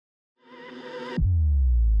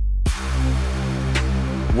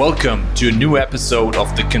Welcome to a new episode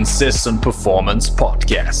of the Consistent Performance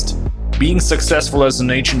Podcast. Being successful as an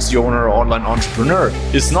agency owner or online entrepreneur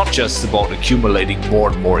is not just about accumulating more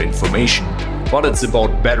and more information, but it's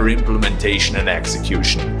about better implementation and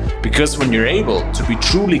execution. Because when you're able to be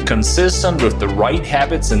truly consistent with the right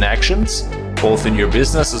habits and actions, both in your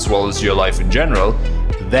business as well as your life in general,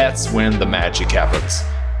 that's when the magic happens.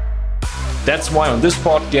 That's why on this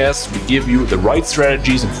podcast, we give you the right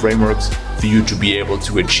strategies and frameworks for you to be able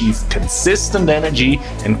to achieve consistent energy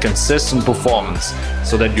and consistent performance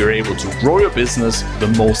so that you're able to grow your business the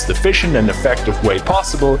most efficient and effective way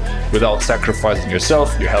possible without sacrificing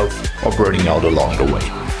yourself, your health, or burning out along the way.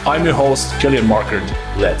 I'm your host, Killian Markert.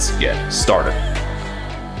 Let's get started.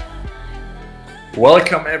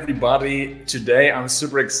 Welcome, everybody. Today, I'm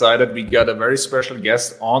super excited. We got a very special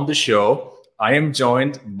guest on the show. I am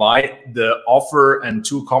joined by the offer and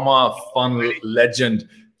 2-comma funnel legend,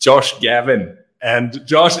 Josh Gavin. And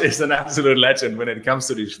Josh is an absolute legend when it comes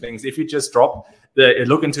to these things. If you just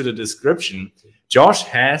look into the description, Josh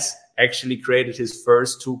has actually created his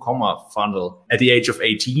first 2-comma funnel at the age of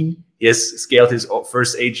 18. He has scaled his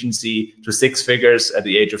first agency to 6 figures at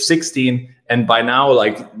the age of 16. And by now,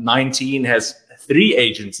 19, has 3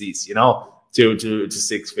 agencies, to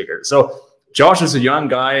 6 figures. So Josh is a young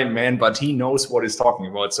guy, man, but he knows what he's talking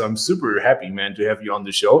about. So I'm super happy, man, to have you on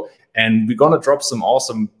the show. And we're going to drop some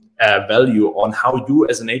awesome value on how you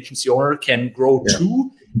as an agency owner can grow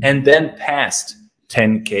to and then past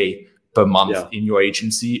 10K per month in your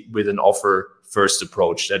agency with an offer first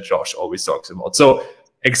approach that Josh always talks about. So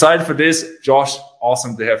excited for this. Josh,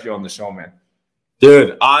 awesome to have you on the show, man.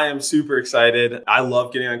 Dude, I am super excited. I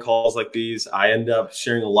love getting on calls like these. I end up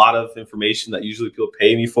sharing a lot of information that usually people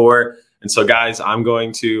pay me for. And so, guys, I'm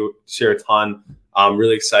going to share a ton. I'm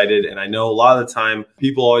really excited. And I know a lot of the time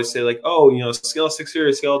people always say scale 6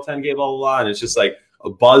 figures, scale 10K, blah, blah, blah. And it's just like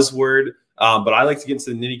a buzzword. But I like to get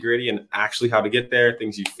into the nitty gritty and actually how to get there,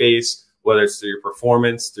 things you face, whether it's through your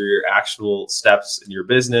performance, through your actual steps in your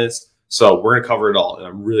business. So we're going to cover it all. And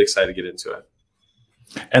I'm really excited to get into it.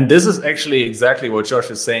 And this is actually exactly what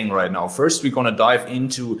Josh is saying right now. First, we're going to dive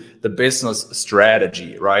into the business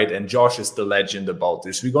strategy, right? And Josh is the legend about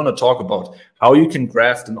this. We're going to talk about how you can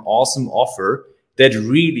craft an awesome offer that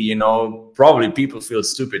really, probably people feel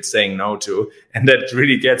stupid saying no to, and that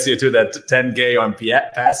really gets you to that 10K on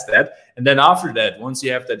past that. And then after that, once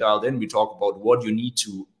you have that dialed in, we talk about what you need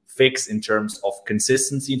to fix in terms of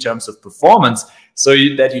consistency, in terms of performance, so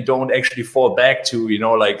that you don't actually fall back to,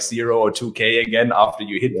 0 or 2K again after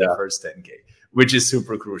you hit the first 10K, which is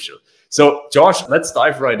super crucial. So Josh, let's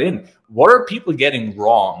dive right in. What are people getting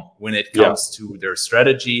wrong when it comes to their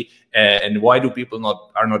strategy, and why do people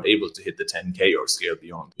are not able to hit the 10K or scale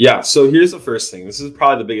beyond? Yeah. So here's the first thing. This is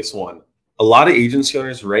probably the biggest one. A lot of agency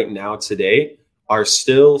owners right now today are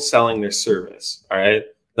still selling their service. All right.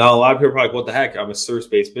 Now, a lot of people are like, what the heck? I'm a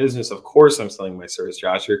service-based business. Of course I'm selling my service,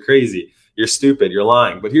 Josh. You're crazy. You're stupid. You're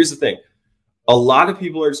lying. But here's the thing. A lot of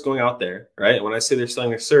people are just going out there, right? When I say they're selling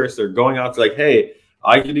their service, they're going out to like, hey,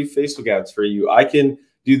 I can do Facebook ads for you. I can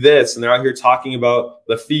do this. And they're out here talking about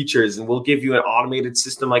the features, and we'll give you an automated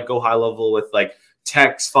system like Go High Level with like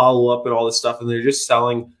text follow-up and all this stuff. And they're just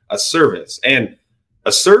selling a service. And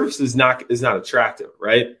a service is not attractive,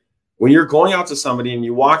 right? When you're going out to somebody and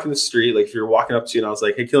you walk in the street, like if you're walking up to you and I was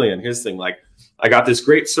like, hey, Killian, here's the thing. Like, I got this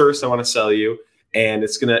great service I want to sell you. And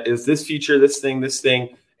is this feature, this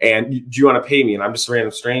thing. And do you want to pay me? And I'm just a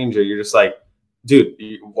random stranger. You're just like, dude,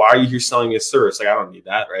 why are you here selling me a service? Like, I don't need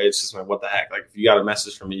that, right? It's just like, what the heck? Like, if you got a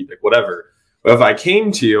message from me, like, whatever. But if I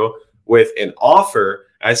came to you with an offer,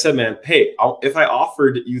 I said, man, hey, if I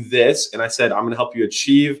offered you this and I said, I'm going to help you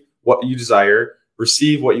achieve what you desire,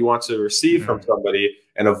 receive what you want to receive from somebody,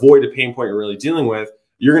 and avoid a pain point you're really dealing with,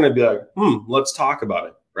 you're going to be like, let's talk about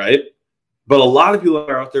it, right? But a lot of people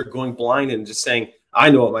are out there going blind and just saying, I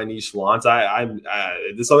know what my niche wants.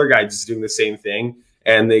 This other guy just doing the same thing.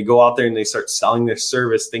 And they go out there and they start selling their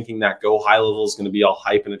service thinking that Go High Level is going to be all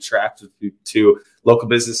hype and attractive to local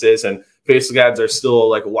businesses. And Facebook ads are still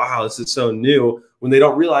like, wow, this is so new, when they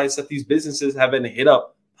don't realize that these businesses have been hit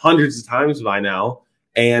up hundreds of times by now.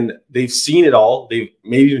 And they've seen it all. They've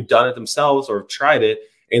maybe even done it themselves or tried it.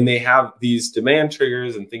 And they have these demand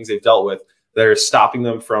triggers and things they've dealt with that are stopping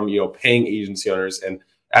them from, paying agency owners. And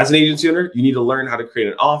as an agency owner, you need to learn how to create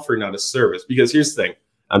an offer, not a service. Because here's the thing.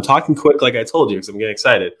 I'm talking quick, like I told you, because I'm getting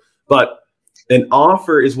excited. But an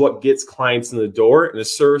offer is what gets clients in the door, and a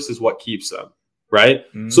service is what keeps them, right?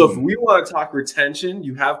 So if we want to talk retention,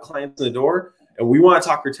 you have clients in the door, and we want to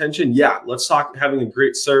talk retention, let's talk having a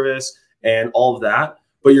great service and all of that.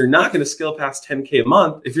 But you're not going to scale past 10K a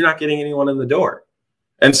month if you're not getting anyone in the door.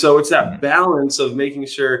 And so it's that balance of making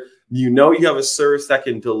sure you have a service that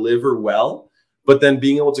can deliver well, but then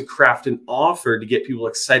being able to craft an offer to get people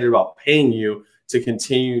excited about paying you to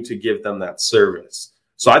continue to give them that service.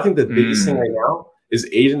 So I think the biggest thing right now is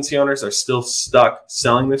agency owners are still stuck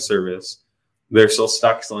selling their service. They're still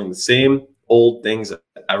stuck selling the same old things that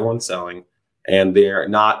everyone's selling, and they're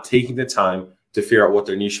not taking the time to figure out what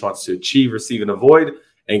their niche wants to achieve, receive, and avoid,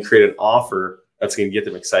 and create an offer that's going to get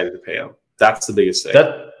them excited to pay them. That's the biggest thing.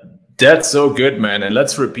 That's so good, man. And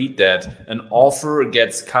let's repeat that. An offer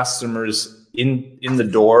gets customers in the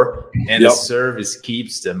door, and a service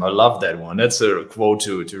keeps them. I love that one. That's a quote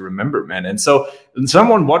to remember, man. And so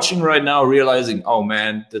someone watching right now realizing, oh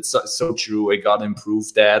man, that's so true. I got to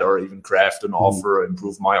improve that, or even craft an offer,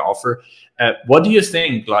 improve my offer. What do you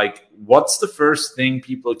think? Like, what's the first thing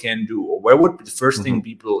people can do, or where would be the first thing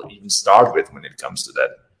people even start with when it comes to that?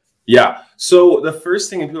 Yeah. So the first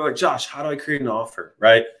thing, people are like, Josh, how do I create an offer?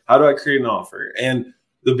 Right? How do I create an offer? And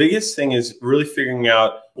the biggest thing is really figuring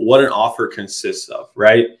out what an offer consists of,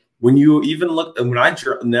 right? When you even look, when I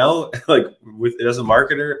now, like as a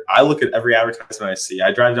marketer, I look at every advertisement I see.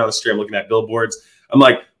 I drive down the street, I'm looking at billboards. I'm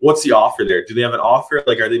like, what's the offer there? Do they have an offer?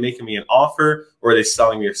 Like, are they making me an offer, or are they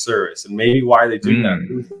selling me a service? And maybe why are they doing that?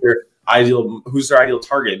 Who's their ideal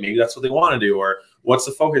target? Maybe that's what they want to do, or what's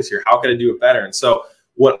the focus here? How can I do it better? And so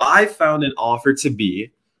what I found an offer to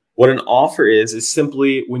be, what an offer is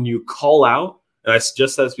simply when you call out, and I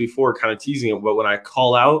just said this before, kind of teasing it, but when I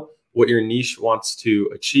call out what your niche wants to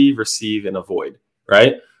achieve, receive, and avoid,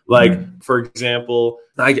 right? Like, for example,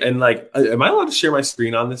 am I allowed to share my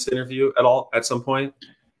screen on this interview at all at some point?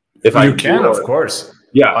 If you can, of course.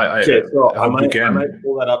 Yeah. Okay. So I might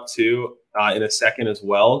pull that up too in a second as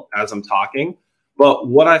well as I'm talking. But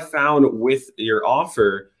what I found with your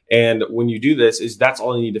offer, and when you do this, is that's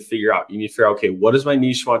all you need to figure out. You need to figure out, okay, what does my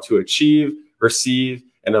niche want to achieve, receive,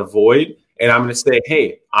 and avoid? And I'm going to say,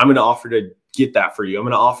 hey, I'm going to offer to get that for you. I'm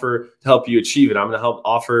going to offer to help you achieve it. I'm going to help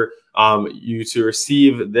offer you to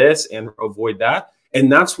receive this and avoid that.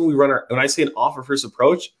 And that's when we when I say an offer first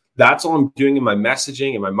approach, that's all I'm doing in my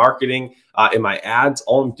messaging, in my marketing, in my ads.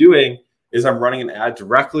 All I'm doing is I'm running an ad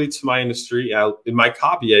directly to my industry. In my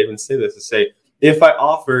copy, I even say this to say, if I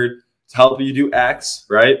offered to help you do X,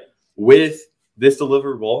 right, with this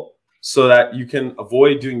deliverable so that you can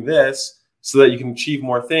avoid doing this, so that you can achieve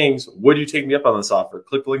more things, would you take me up on this offer?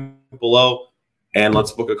 Click the link below and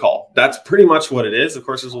let's book a call. That's pretty much what it is. Of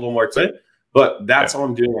course, there's a little more to it, but that's all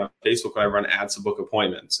I'm doing on Facebook when I run ads to book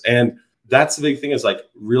appointments. And that's the big thing, is like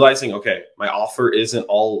realizing, okay, my offer isn't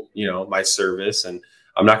all, my service. And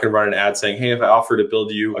I'm not going to run an ad saying, hey, if I offer to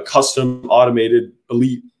build you a custom automated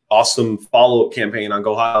elite awesome follow-up campaign on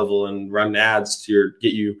Go High Level and run ads to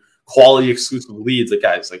get you quality exclusive leads, like,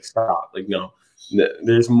 guys, like, stop. Like, no.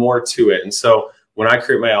 There's more to it. And so when I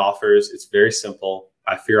create my offers, it's very simple.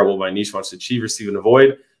 I figure out what my niche wants to achieve, receive, and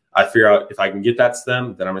avoid. I figure out if I can get that to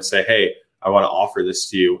them, then I'm going to say, hey, I want to offer this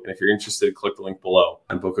to you. And if you're interested, click the link below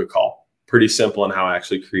and book a call. Pretty simple in how I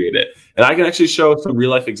actually create it. And I can actually show some real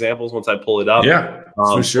life examples once I pull it up. Yeah,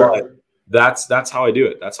 for sure. That's how I do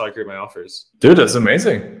it. That's how I create my offers. Dude, that's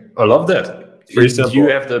amazing. I love that. Do you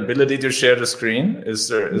have the ability to share the screen?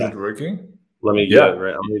 Is it working? Let me get it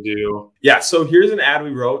right. I'm going to do. Yeah. So here's an ad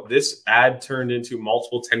we wrote. This ad turned into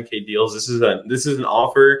multiple 10K deals. This is an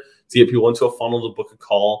offer to get people into a funnel to book a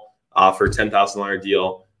call for a $10,000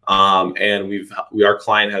 deal. And our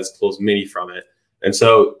client has closed many from it. And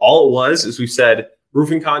so all it was is we said,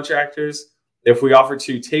 roofing contractors, if we offer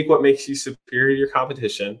to take what makes you superior to your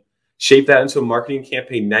competition, shape that into a marketing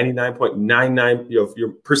campaign, 99.99 your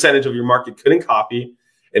percentage of your market couldn't copy,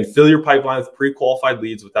 and fill your pipeline with pre-qualified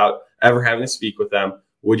leads without ever having to speak with them,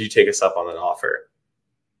 would you take us up on that offer?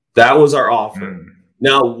 That was our offer.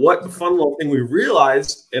 Now, what the fun little thing we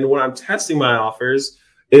realized, and when I'm testing my offers,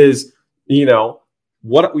 is,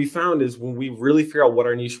 what we found is when we really figure out what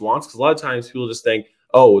our niche wants, because a lot of times people just think,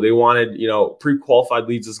 oh, they wanted, pre-qualified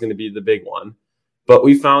leads is going to be the big one. But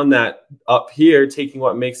we found that up here, taking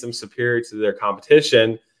what makes them superior to their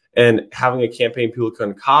competition and having a campaign people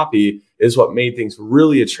couldn't copy is what made things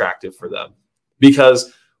really attractive for them.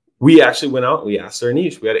 Because we actually went out and we asked their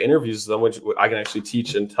niche. We had interviews with them, which I can actually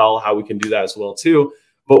teach and tell how we can do that as well too.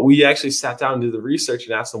 But we actually sat down and did the research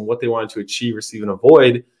and asked them what they wanted to achieve, receive, and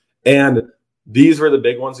avoid. And these were the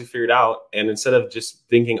big ones we figured out. And instead of just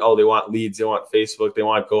thinking, oh, they want leads, they want Facebook, they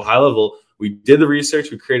want to go high level, we did the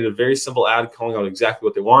research. We created a very simple ad calling out exactly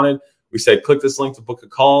what they wanted. We said, click this link to book a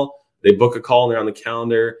call. They book a call and they're on the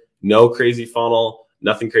calendar. No crazy funnel,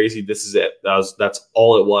 nothing crazy. This is it. That's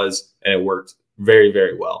all it was. And it worked very,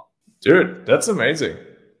 very well. Dude, that's amazing.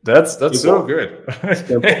 That's Simple. so good.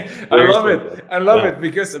 I love it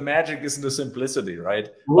because the magic is in the simplicity, right?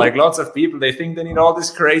 Like lots of people, they think they need all this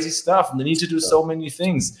crazy stuff and they need to do so many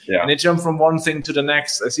things, and they jump from one thing to the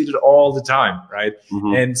next. I see that all the time, right?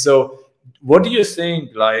 And so what do you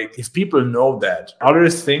think, like, if people know that, are there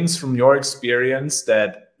things from your experience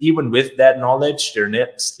that even with that knowledge,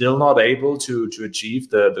 they're still not able to achieve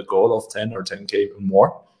the goal of 10 or 10K or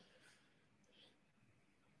more?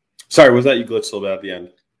 Sorry, was that you glitched a little bit at the end?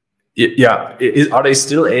 Yeah. Are they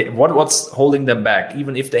still what's holding them back,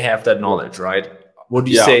 even if they have that knowledge, right? Would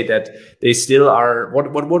you say that they still are?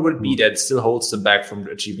 What would it be that still holds them back from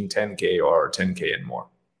achieving 10K or 10K and more?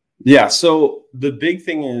 Yeah. So the big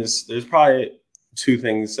thing is there's probably two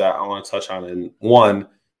things that I want to touch on. And one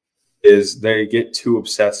is they get too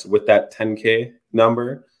obsessed with that 10K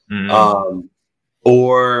number,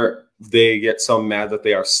 or they get so mad that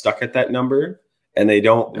they are stuck at that number and they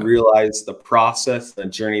don't realize the process and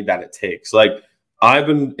the journey that it takes. Like, I've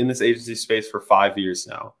been in this agency space for 5 years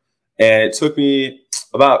now, and it took me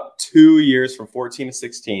about 2 years from 14 to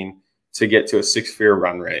 16 to get to a 6-figure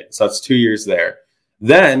run rate. So that's 2 years there.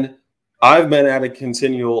 Then I've been at a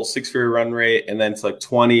continual 6-figure run rate, and then it's like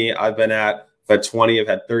 20. I've had 20, I've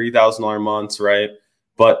had $30,000 months, right?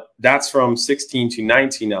 But that's from 16 to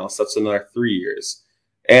 19 now. So that's another 3 years.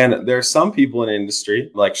 And there's some people in the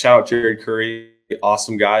industry, like shout out Jared Curry,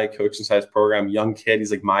 awesome guy, coach inside his program, young kid.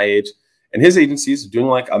 He's like my age, and his agency is doing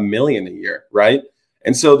like $1 million a year, right?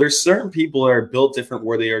 And so there's certain people that are built different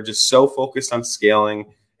where they are just so focused on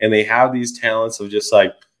scaling, and they have these talents of just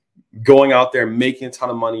like going out there, making a ton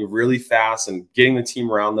of money really fast and getting the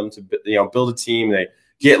team around them to, build a team. They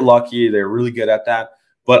get lucky. They're really good at that.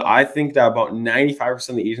 But I think that about 95%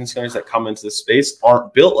 of the agency owners that come into this space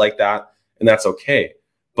aren't built like that, and that's okay.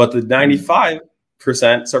 But the 95%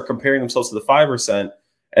 start comparing themselves to the 5%, and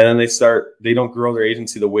then they don't grow their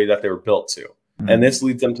agency the way that they were built to. And this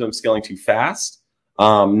leads them to them scaling too fast,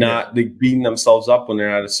 they beating themselves up when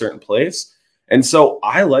they're at a certain place. And so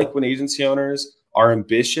I like when agency owners are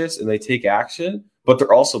ambitious and they take action, but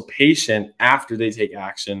they're also patient after they take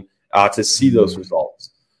action to see those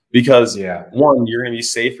results. Because one, you're going to be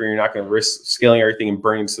safer. You're not going to risk scaling everything and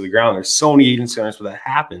burning to the ground. There's so many agency owners where that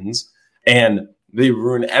happens, and they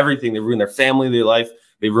ruin everything. They ruin their family, their life.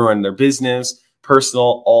 They ruin their business,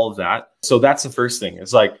 personal, all of that. So that's the first thing.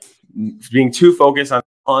 It's like being too focused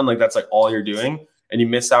on like that's like all you're doing, and you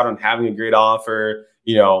miss out on having a great offer,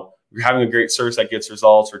 having a great service that gets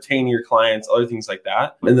results, retaining your clients, other things like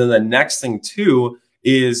that. And then the next thing too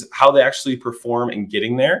is how they actually perform in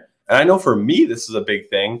getting there. And I know for me, this is a big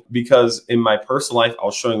thing because in my personal life, I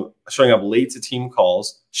was showing up late to team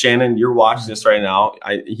calls. Shannon, you're watching this right now.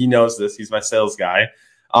 He knows this. He's my sales guy.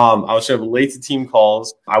 I was showing up late to team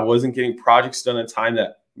calls. I wasn't getting projects done in time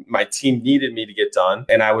that my team needed me to get done.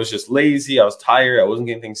 And I was just lazy. I was tired. I wasn't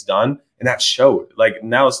getting things done. And that showed. Like,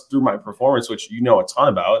 and that was through my performance, which you know a ton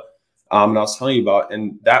about. And I was telling you about.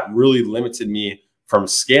 And that really limited me from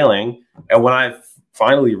scaling. And when I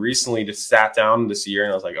finally recently just sat down this year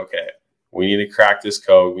and I was like, okay, we need to crack this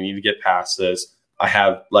code. We need to get past this. I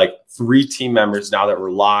have like 3 team members now that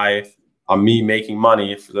rely on me making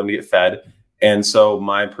money for them to get fed. And so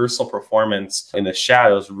my personal performance in the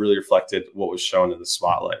shadows really reflected what was shown in the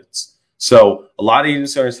spotlights. So a lot of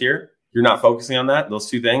agency owners here, you're not focusing on that, those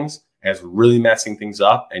 2 things, and it's really messing things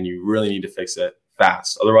up, and you really need to fix it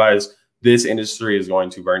fast. Otherwise, this industry is going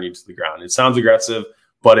to burn you to the ground. It sounds aggressive,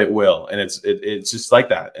 but it will. And it's just like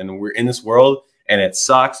that. And we're in this world, and it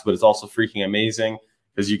sucks, but it's also freaking amazing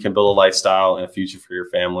because you can build a lifestyle and a future for your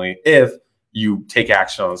family if you take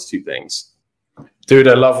action on those 2 things. Dude,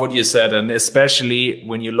 I love what you said. And especially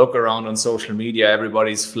when you look around on social media,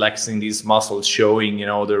 everybody's flexing these muscles, showing,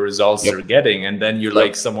 the results they're getting. And then you're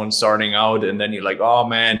like someone starting out, and then you're like, oh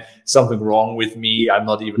man, something wrong with me. I'm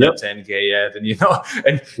not even at 10K yet. And,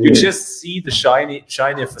 and you just see the shiny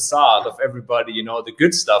facade of everybody, the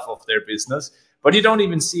good stuff of their business. But you don't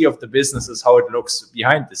even see of the businesses how it looks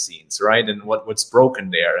behind the scenes, right? And what's broken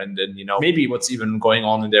there, and then maybe what's even going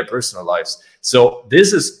on in their personal lives. So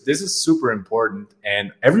this is super important.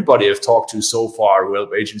 And everybody I've talked to so far,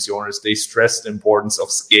 agency owners, they stress the importance of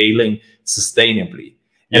scaling sustainably.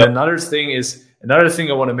 And another thing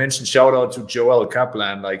I want to mention, shout out to Joel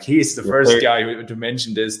Kaplan. Like, he's the first guy to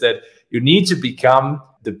mention this, that you need to become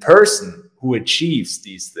the person who achieves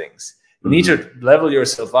these things. You need to level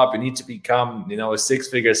yourself up. You need to become, a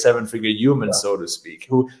 6-figure, 7-figure human, so to speak,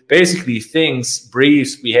 who basically thinks,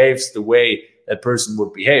 breathes, behaves the way that person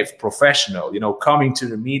would behave, professional, coming to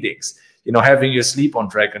the meetings, having your sleep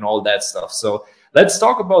on track and all that stuff. So let's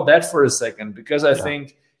talk about that for a second, because I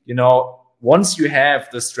think, once you have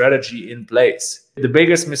the strategy in place, the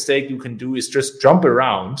biggest mistake you can do is just jump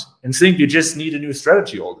around and think you just need a new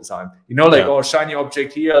strategy all the time. Oh, shiny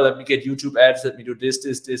object here, let me get YouTube ads, let me do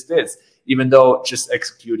this, even though just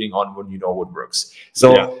executing on when you know what works.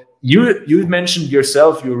 So you mentioned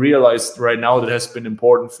yourself, you realized right now that has been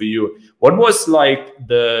important for you. What was like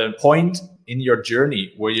the point in your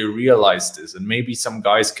journey where you realized this? And maybe some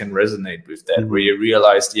guys can resonate with that, where you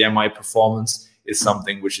realized, my performance is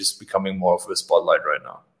something which is becoming more of a spotlight right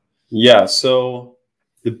now. Yeah. So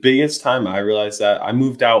the biggest time I realized that, I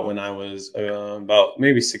moved out when I was about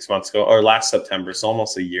maybe 6 months ago, or last September. So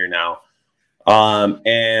almost a year now.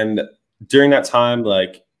 And during that time,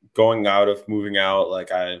 like moving out,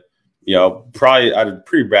 like I had a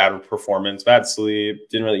pretty bad performance, bad sleep,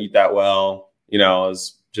 didn't really eat that well. It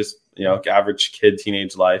was just, average kid,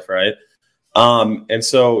 teenage life. Right. And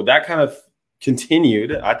so that kind of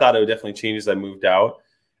continued. I thought it would definitely change as I moved out.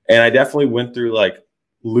 And I definitely went through like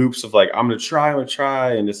loops of like, I'm going to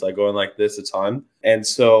try and just like going like this a ton. And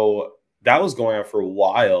so that was going on for a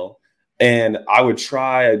while. And I would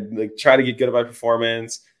I'd try to get good at my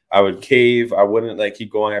performance. I would cave. I wouldn't like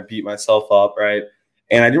keep going. I'd beat myself up. Right.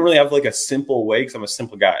 And I didn't really have like a simple way, because I'm a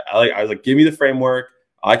simple guy. I was like, give me the framework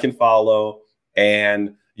I can follow,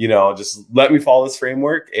 and, just let me follow this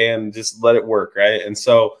framework and just let it work. Right. And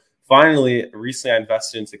so finally, recently I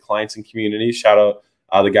invested into clients and community. Shout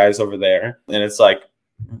out the guys over there. And it's like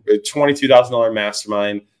a $22,000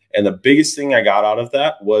 mastermind. And the biggest thing I got out of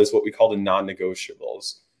that was what we call the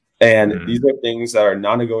non-negotiables. And these are things that are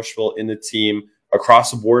non-negotiable in the team across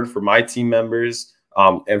the board for my team members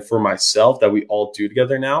and for myself that we all do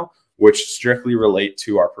together now, which strictly relate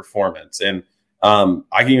to our performance. And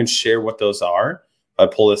I can even share what those are. I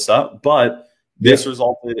pull this up, but this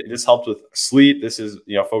helped with sleep. This is,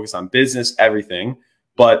 focused on business, everything.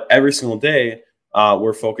 But every single day,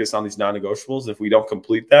 we're focused on these non-negotiables. If we don't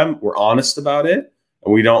complete them, we're honest about it.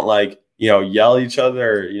 And we don't yell at each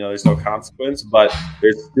other, there's no consequence, but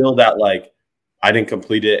there's still that, like, I didn't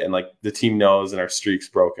complete it. And like the team knows and our streak's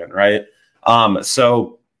broken. Right.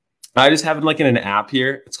 So I just have it like in an app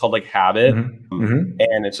here. It's called like Habit.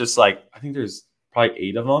 And it's just like, I think there's probably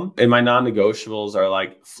 8 of them. And my non-negotiables are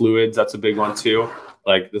like fluids. That's a big one too.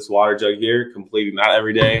 Like this water jug here, completing that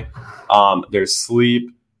every day. There's sleep.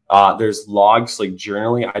 There's logs, like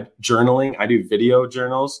journaling. I do video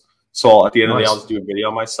journals. So at the end of the day, I'll just do a video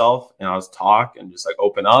of myself and I'll just talk and just like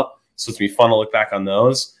open up. So it's be fun to look back on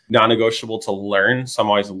those. Non-negotiable to learn. So I'm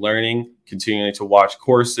always learning, continuing to watch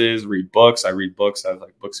courses, read books. I read books. I have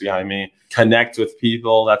like books behind me. Connect with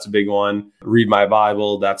people. That's a big one. Read my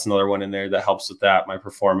Bible. That's another one in there that helps with that, my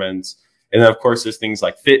performance. And then of course, there's things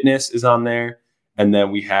like fitness is on there. And then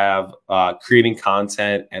we have creating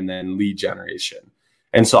content and then lead generation.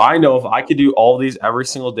 And so I know if I could do all of these every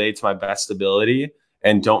single day to my best ability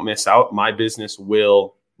and don't miss out, my business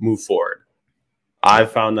will move forward.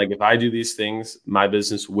 I've found like if I do these things, my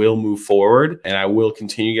business will move forward and I will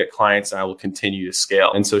continue to get clients and I will continue to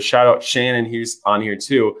scale. And so shout out Shannon, he's on here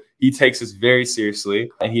too. He takes this very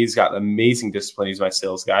seriously and he's got amazing discipline. He's my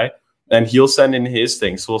sales guy and he'll send in his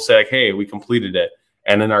things. So we'll say like, hey, we completed it.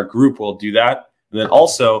 And then our group will do that. And then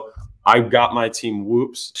also I got my team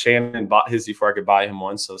Whoops. Shannon bought his before I could buy him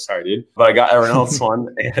one. So sorry, dude. But I got everyone else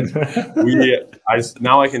one. And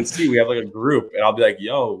now I can see we have like a group and I'll be like,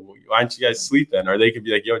 yo, why aren't you guys sleeping? Or they could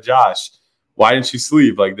be like, yo, Josh, why didn't you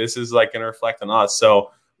sleep? Like, this is like going to reflect on us.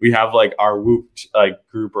 So we have like our Whoop like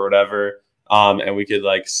group or whatever. And we could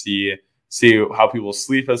like see how people's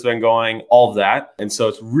sleep has been going, all of that. And so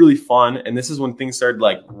it's really fun. And this is when things started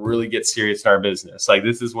like really get serious in our business. Like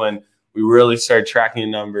this is when we really started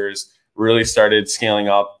tracking numbers, really started scaling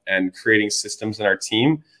up and creating systems in our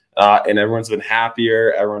team. And everyone's been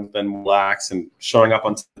happier. Everyone's been relaxed and showing up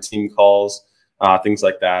on team calls, things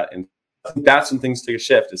like that. And I think that's when things took a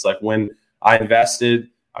shift. It's like when I invested,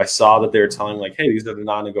 I saw that they were telling like, hey, these are the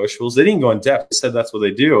non-negotiables. They didn't go in depth. They said that's what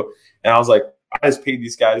they do. And I was like, I just paid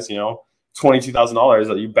these guys,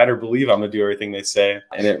 $22,000. You better believe I'm going to do everything they say.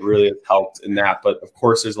 And it really has helped in that. But of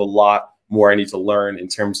course, there's a lot more I need to learn in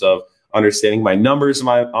terms of understanding my numbers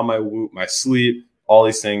on my Whoop, my sleep, all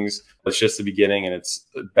these things. It's just the beginning, and it's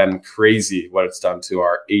been crazy what it's done to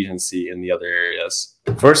our agency in the other areas.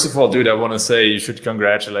 First of all, dude, I want to say you should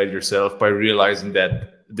congratulate yourself by realizing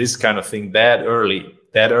that this kind of thing that early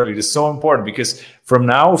is so important, because from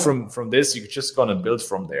this, you're just going to build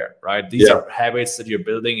from there, right? These are habits that you're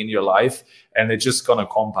building in your life, and it's just going to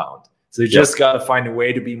compound. So you just got to find a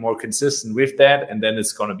way to be more consistent with that, and then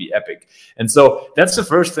it's going to be epic. And so that's the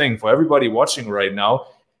first thing for everybody watching right now.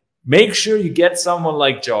 Make sure you get someone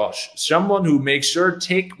like Josh, someone who makes sure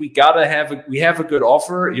we have a good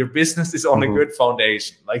offer. Your business is on a good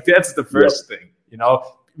foundation. Like that's the first thing.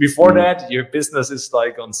 Before that, your business is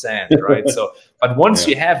like on sand, right? So, but once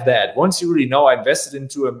you have that, once you really know, I invested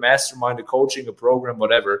into a mastermind, a coaching, a program,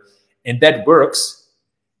 whatever, and that works,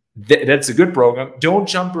 that's a good program. Don't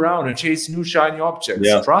jump around and chase new shiny objects.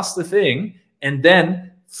 Trust the thing, and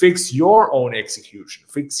then fix your own execution,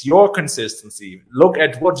 fix your consistency. Look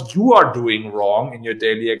at what you are doing wrong in your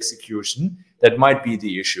daily execution. That might be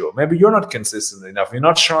the issue. Maybe you're not consistent enough. You're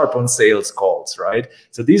not sharp on sales calls, right?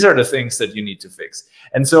 So these are the things that you need to fix.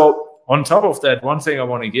 And so on top of that, one thing I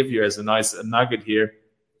want to give you as a nice nugget here,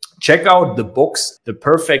 check out the books, The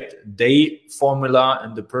Perfect Day Formula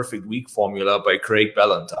and The Perfect Week Formula by Craig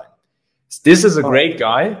Ballantyne. This is a great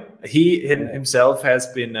guy. He himself has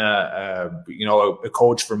been a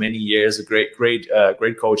coach for many years, a great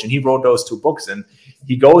coach. And he wrote those 2 books, and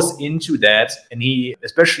he goes into that, and he,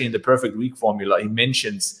 especially in The Perfect Week Formula, he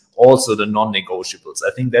mentions also the non-negotiables.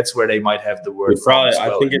 I think that's where they might have the word from as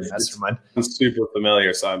well. I think it's super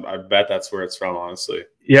familiar, so I bet that's where it's from, honestly.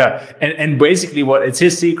 Yeah, and basically it's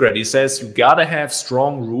his secret. He says you gotta have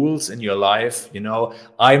strong rules in your life.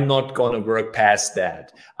 I'm not gonna work past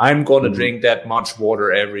that. I'm gonna drink that much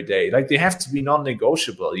water every day. Like, they have to be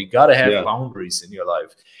non-negotiable. You gotta have boundaries in your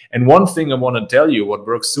life. And one thing I want to tell you, what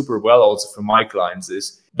works super well also for my clients,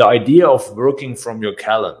 is the idea of working from your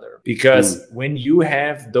calendar. Because when you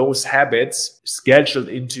have those habits scheduled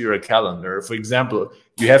into your calendar, for example,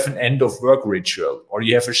 you have an end of work ritual, or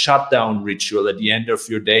you have a shutdown ritual at the end of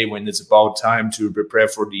your day when it's about time to prepare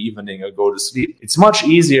for the evening or go to sleep. It's much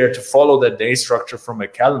easier to follow that day structure from a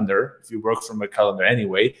calendar, if you work from a calendar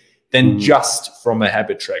anyway, than just from a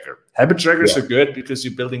habit tracker. Habit trackers are good because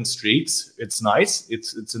you're building streaks. It's nice.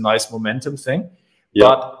 It's a nice momentum thing.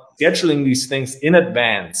 But scheduling these things in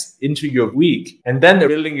advance into your week and then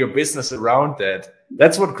building your business around that,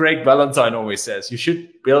 that's what Craig Ballantyne always says. You should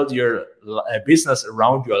build your business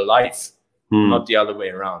around your life, not the other way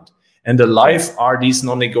around. And the life are these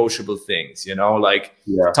non-negotiable things,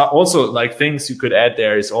 also like things you could add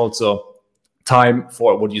there is also time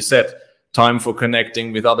for what you said, time for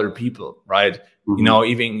connecting with other people, right?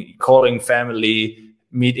 Even calling family,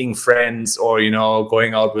 meeting friends, or,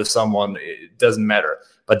 going out with someone, it doesn't matter.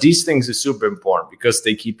 But these things are super important because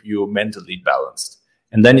they keep you mentally balanced.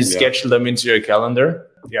 And then you schedule them into your calendar.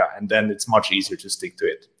 Yeah. And then it's much easier to stick to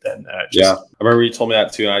it than I remember you told me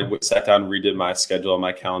that too. And I sat down and redid my schedule on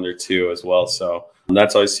my calendar too, as well. So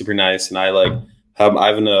that's always super nice. And I have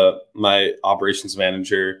my operations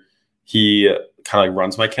manager. He kind of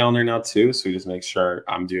runs my calendar now too. So he just makes sure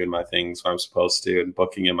I'm doing my things when I'm supposed to and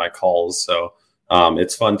booking in my calls. So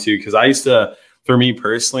it's fun too. Cause for me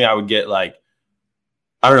personally, I would get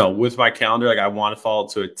I don't know, with my calendar, I want to follow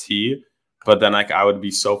it to a T, but then I would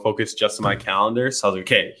be so focused just on my calendar. So I was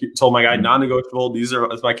like, okay, told my guy, non-negotiable.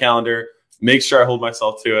 It's my calendar. Make sure I hold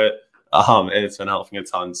myself to it. And it's been helping a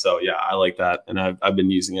ton. So yeah, I like that. And I've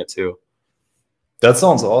been using it too. That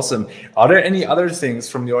sounds awesome. Are there any other things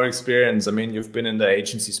from your experience? I mean, you've been in the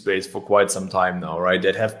agency space for quite some time now, right?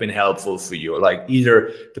 That have been helpful for you, like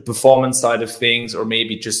either the performance side of things or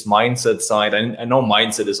maybe just mindset side. I know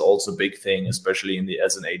mindset is also a big thing, especially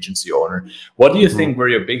as an agency owner. What do you think were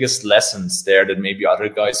your biggest lessons there that maybe other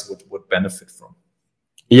guys would benefit from?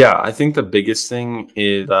 Yeah, I think the biggest thing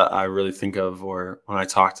is that I really think of, or when I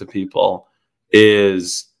talk to people,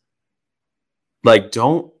 is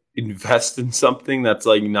don't invest in something that's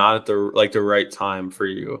not at the right time for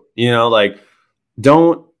you.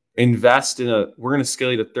 Don't invest in we're going to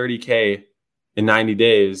scale you to 30K in 90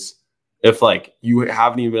 days if you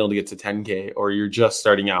haven't even been able to get to 10K or you're just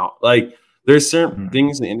starting out. There's certain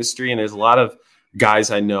things in the industry, and there's a lot of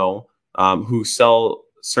guys I know who sell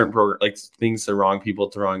certain things to the wrong people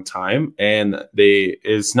at the wrong time, and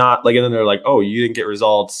it's not and then they're like, oh, you didn't get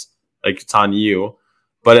results, it's on you.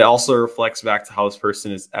 But it also reflects back to how this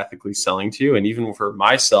person is ethically selling to you. And even for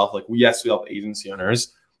myself, we help agency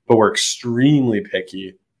owners, but we're extremely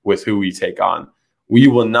picky with who we take on. We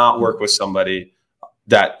will not work with somebody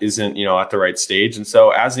that isn't, at the right stage. And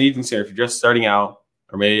so as an agency owner, if you're just starting out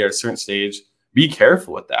or maybe at a certain stage, be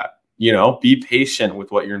careful with that. Be patient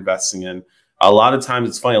with what you're investing in. A lot of times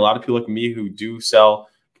it's funny. A lot of people like me who do sell,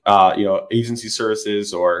 agency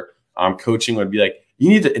services or coaching would be like, you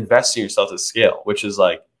need to invest in yourself to scale, which is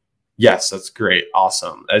yes, that's great.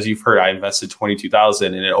 Awesome. As you've heard, I invested $22,000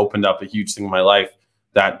 and it opened up a huge thing in my life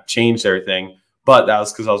that changed everything. But that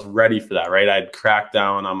was because I was ready for that, right? I'd cracked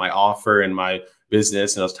down on my offer and my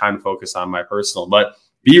business and it was time to focus on my personal. But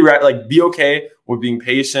be okay with being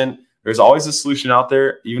patient. There's always a solution out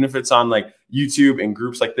there, even if it's on YouTube and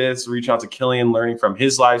groups like this. Reach out to Killian, learning from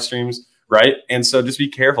his live streams, right? And so just be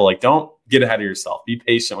careful. Don't get ahead of yourself. Be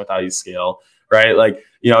patient with how you scale. Right?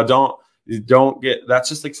 Don't That's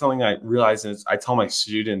just like something I realize. And I tell my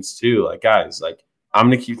students too, like, guys, like, I'm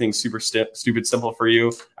going to keep things super stupid simple for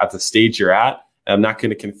you at the stage you're at. And I'm not going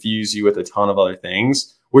to confuse you with a ton of other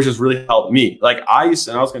things, which has really helped me. Like I was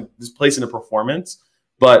going to just place in a performance,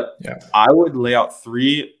 but I would lay out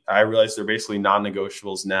 3. I realize they're basically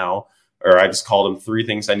non-negotiables now, or I just call them 3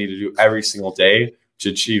 things I need to do every single day to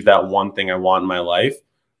achieve that one thing I want in my life.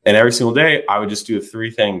 And every single day I would just do the 3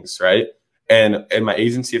 things. Right. And in my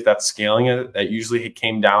agency, if that's scaling it, that usually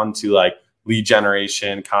came down to like lead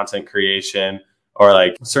generation, content creation, or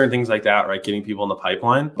like certain things like that, right? Getting people in the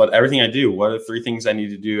pipeline. But everything I do, what are the 3 things I need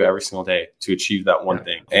to do every single day to achieve that one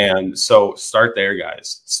thing? And so start there,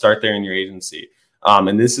 guys. Start there in your agency.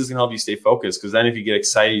 And this is going to help you stay focused, because then if you get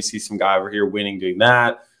excited, you see some guy over here winning doing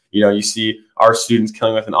that. You see our students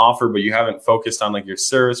killing with an offer, but you haven't focused on like your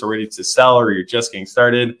service or ready to sell, or you're just getting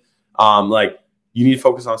started. Like you need to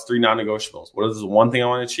focus on 3 non-negotiables. What is the one thing I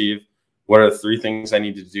want to achieve? What are the 3 things I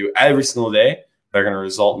need to do every single day that are going to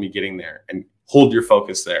result in me getting there? And hold your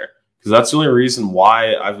focus there, because that's the only reason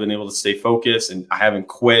why I've been able to stay focused and I haven't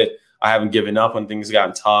quit. I haven't given up when things have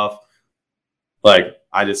gotten tough. Like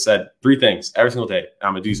I just said, 3 things every single day.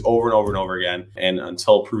 I'm going to do these over and over and over again. And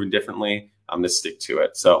until proven differently, I'm going to stick to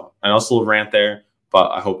it. So I know it's a little rant there,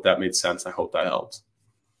 but I hope that made sense. I hope that helped.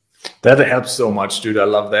 That helps so much, dude. I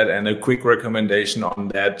love that. And a quick recommendation on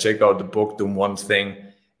that: check out the book, The One Thing.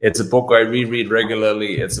 It's a book I reread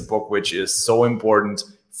regularly. It's a book which is so important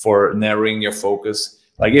for narrowing your focus.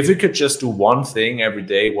 Like if you could just do one thing every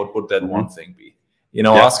day, what would that one thing be?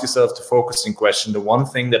 Ask yourself the focusing question, the one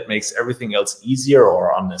thing that makes everything else easier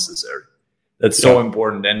or unnecessary. That's so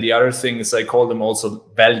important. And the other thing is, I call them also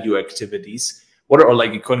value activities. Or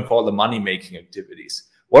like you couldn't call them money-making activities.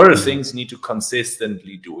 What are the things you need to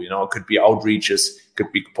consistently do? It could be outreaches,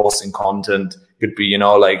 could be posting content, could be,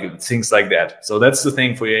 like things like that. So that's the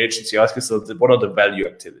thing for your agency. Ask yourself, what are the value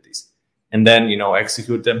activities? And then,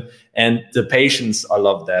 execute them. And the patience, I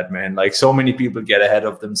love that, man. Like so many people get ahead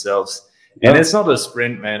of themselves. And it's not a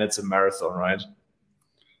sprint, man. It's a marathon, right?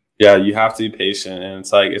 Yeah, you have to be patient. And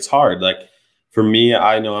it's hard. Like for me,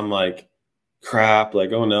 I know I'm like, crap,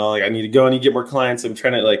 like, oh no, like I need to go and get more clients. I'm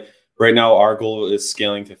trying to like, right now our goal is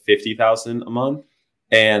scaling to 50,000 a month.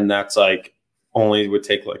 And that's like only would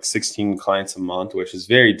take like 16 clients a month, which is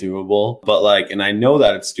very doable. But like, and I know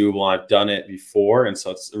that it's doable. I've done it before. And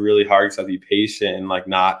so it's really hard because I have to be patient and like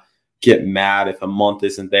not get mad if a month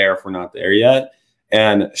isn't there, if we're not there yet.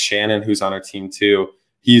 And Shannon, who's on our team too,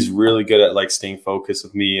 he's really good at like staying focused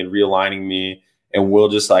with me and realigning me. And we'll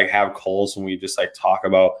just like have calls when we just like talk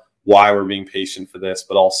about why we're being patient for this,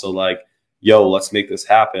 but also like, yo, let's make this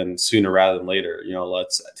happen sooner rather than later.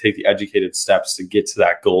 Let's take the educated steps to get to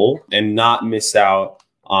that goal and not miss out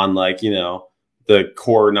on like, the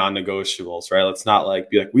core non-negotiables, right? Let's not like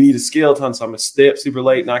be like, we need to scale a ton, so I'm gonna stay up super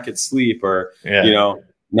late, not get sleep, or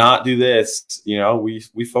not do this.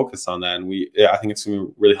 We focus on that, and I think it's gonna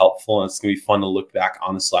be really helpful, and it's gonna be fun to look back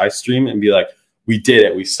on this live stream and be like, we did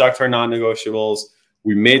it. We stuck to our non-negotiables.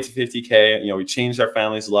 We made it to 50K. We changed our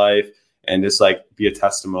family's life, and just like be a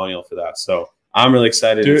testimonial for that. So I'm really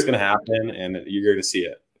excited. Dude, it's going to happen, and you're going to see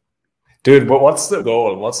it. Dude, but what's the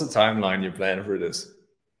goal? What's the timeline you plan for this?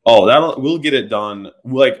 Oh, we'll get it done.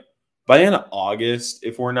 Like by the end of August,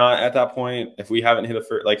 if we're not at that point, if we haven't hit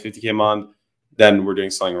like 50K a month, then we're doing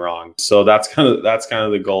something wrong. So that's kind of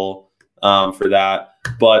the goal for that.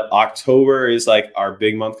 But October is like our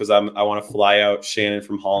big month, because I want to fly out Shannon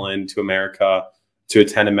from Holland to America to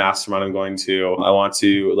attend a mastermind I'm going to. I want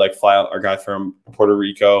to like fly out our guy from Puerto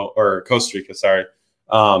Rico or Costa Rica, sorry.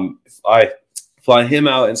 I fly him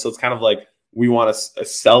out. And so it's kind of like, we want to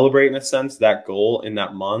celebrate in a sense that goal in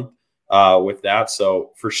that month with that.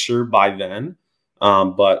 So for sure by then,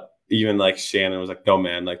 but even like Shannon was like, no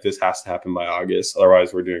man, like this has to happen by August.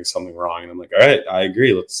 Otherwise we're doing something wrong. And I'm like, all right, I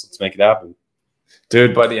agree. Let's make it happen.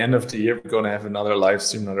 Dude, by the end of the year, we're going to have another live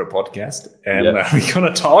stream, another podcast, and we're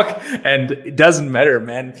going to talk. And it doesn't matter,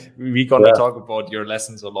 man. We're going to talk about your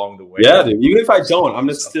lessons along the way. Yeah, dude. Even if I don't, I'm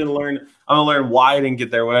just going to learn. I'm going to learn why I didn't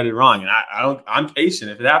get there, what I did wrong. And I'm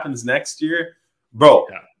patient. If it happens next year, bro,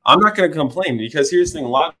 I'm not going to complain, because here's the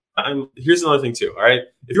thing. Here's another thing too. All right.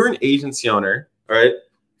 If you're an agency owner, all right,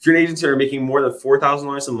 if you're an agency owner making more than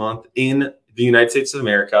 $4,000 a month in the United States of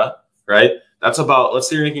America, right? That's about, let's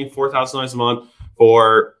say you're making $4,000 a month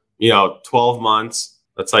for 12 months.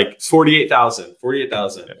 That's like 48,000.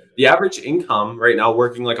 The average income right now,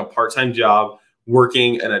 working like a part-time job,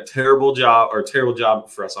 working in a terrible job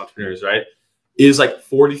for us entrepreneurs, right, is like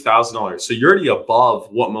 $40,000. So you're already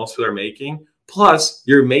above what most people are making. Plus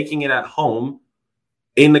you're making it at home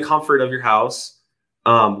in the comfort of your house,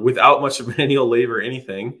 without much manual labor or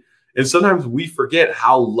anything. And sometimes we forget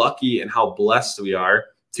how lucky and how blessed we are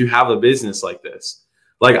to have a business like this.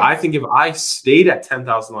 Like, I think if I stayed at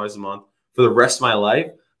 $10,000 a month for the rest of my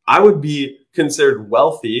life, I would be considered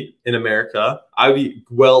wealthy in America. I would be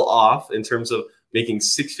well off in terms of making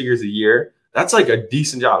 6 figures a year. That's like a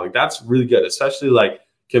decent job. Like, that's really good, especially like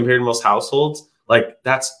compared to most households. Like,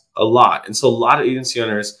 that's a lot. And so a lot of agency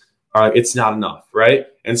owners are like, it's not enough, right?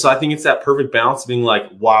 And so I think it's that perfect balance of being like,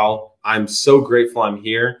 wow, I'm so grateful I'm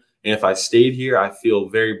here. And if I stayed here, I feel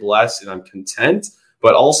very blessed and I'm content.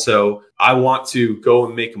 But also, I want to go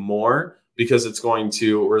and make more because it's going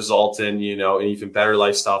to result in, you know, an even better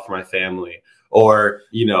lifestyle for my family, or,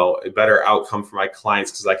 you know, a better outcome for my clients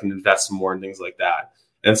because I can invest more and things like that.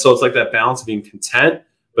 And so it's like that balance of being content,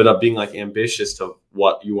 but of being like ambitious to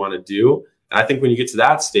what you want to do. And I think when you get to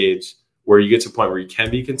that stage where you get to a point where you can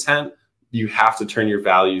be content, you have to turn your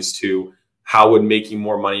values to how would making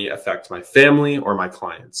more money affect my family or my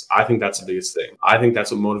clients. I think that's the biggest thing. I think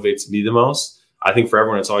that's what motivates me the most. I think for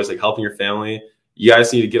everyone, it's always like helping your family. You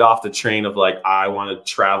guys need to get off the train of like, I want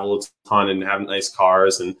to travel a ton and have nice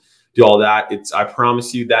cars and do all that. I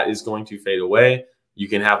promise you that is going to fade away. You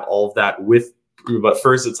can have all of that but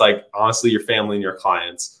first it's like, honestly, your family and your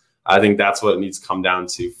clients. I think that's what it needs to come down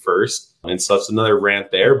to first. And so it's another rant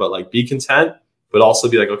there, but like, be content, but also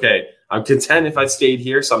be like, okay, I'm content if I stayed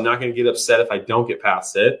here. So I'm not going to get upset if I don't get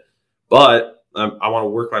past it, but I want to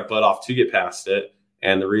work my butt off to get past it.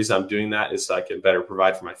 And the reason I'm doing that is so I can better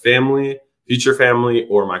provide for my family, future family,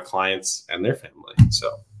 or my clients and their family. So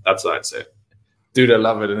that's what I'd say. Dude, I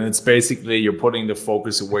love it. And it's basically you're putting the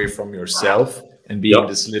focus away from yourself and being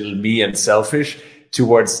this little me and selfish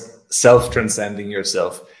towards self-transcending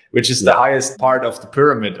yourself, which is the highest part of the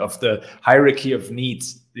pyramid, of the hierarchy of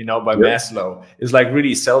needs, you know, by Maslow. It's like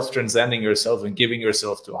really self-transcending yourself and giving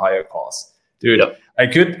yourself to a higher cause. Dude, I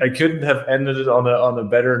couldn't have ended it on a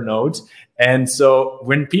better note. And so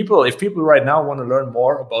if people right now want to learn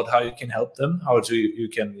more about how you can help them, you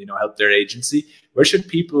can help their agency, where should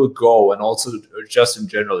people go? And also just in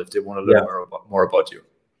general, if they want to learn more about you.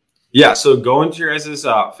 Yeah, so go into your guys'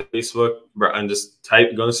 Facebook and just go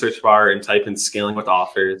in the search bar and type in Scaling with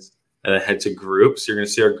Offers and then head to groups. You're going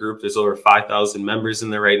to see our group. There's over 5,000 members in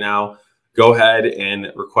there right now. Go ahead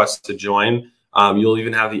and request to join. You'll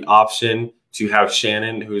even have the option to have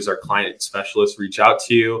Shannon, who is our client specialist, reach out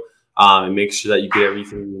to you and make sure that you get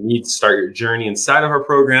everything you need to start your journey inside of our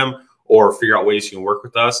program or figure out ways you can work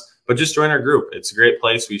with us. But just join our group. It's a great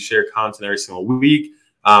place. We share content every single week.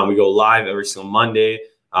 We go live every single Monday.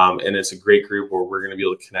 And it's a great group where we're going to be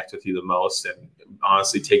able to connect with you the most and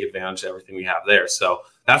honestly take advantage of everything we have there. So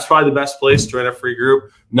that's probably the best place. Join a free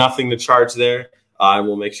group. Nothing to charge there. And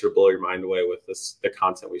we'll make sure to blow your mind away with the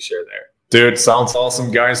content we share there. Dude, sounds awesome,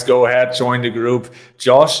 guys. Go ahead, join the group.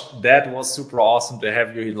 Josh, that was super awesome to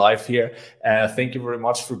have you live here. Thank you very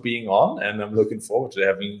much for being on. And I'm looking forward to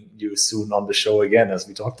having you soon on the show again, as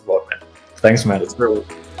we talked about, man. Thanks, man. It's great.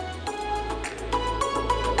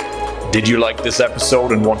 Did you like this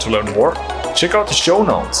episode and want to learn more? Check out the show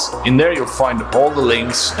notes. In there, you'll find all the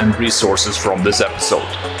links and resources from this episode.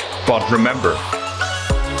 But remember,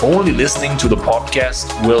 only listening to the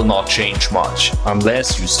podcast will not change much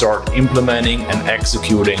unless you start implementing and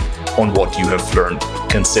executing on what you have learned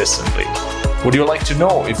consistently. Would you like to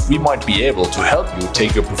know if we might be able to help you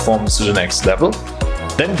take your performance to the next level?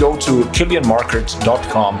 Then go to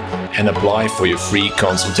KillianMarkert.com and apply for your free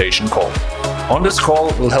consultation call. On this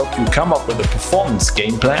call, we'll help you come up with a performance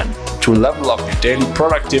game plan to level up your daily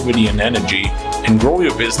productivity and energy and grow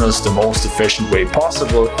your business the most efficient way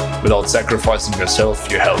possible without sacrificing yourself,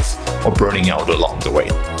 your health, or burning out along the way.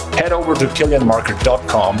 Head over to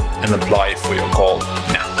KillianMarkert.com and apply for your call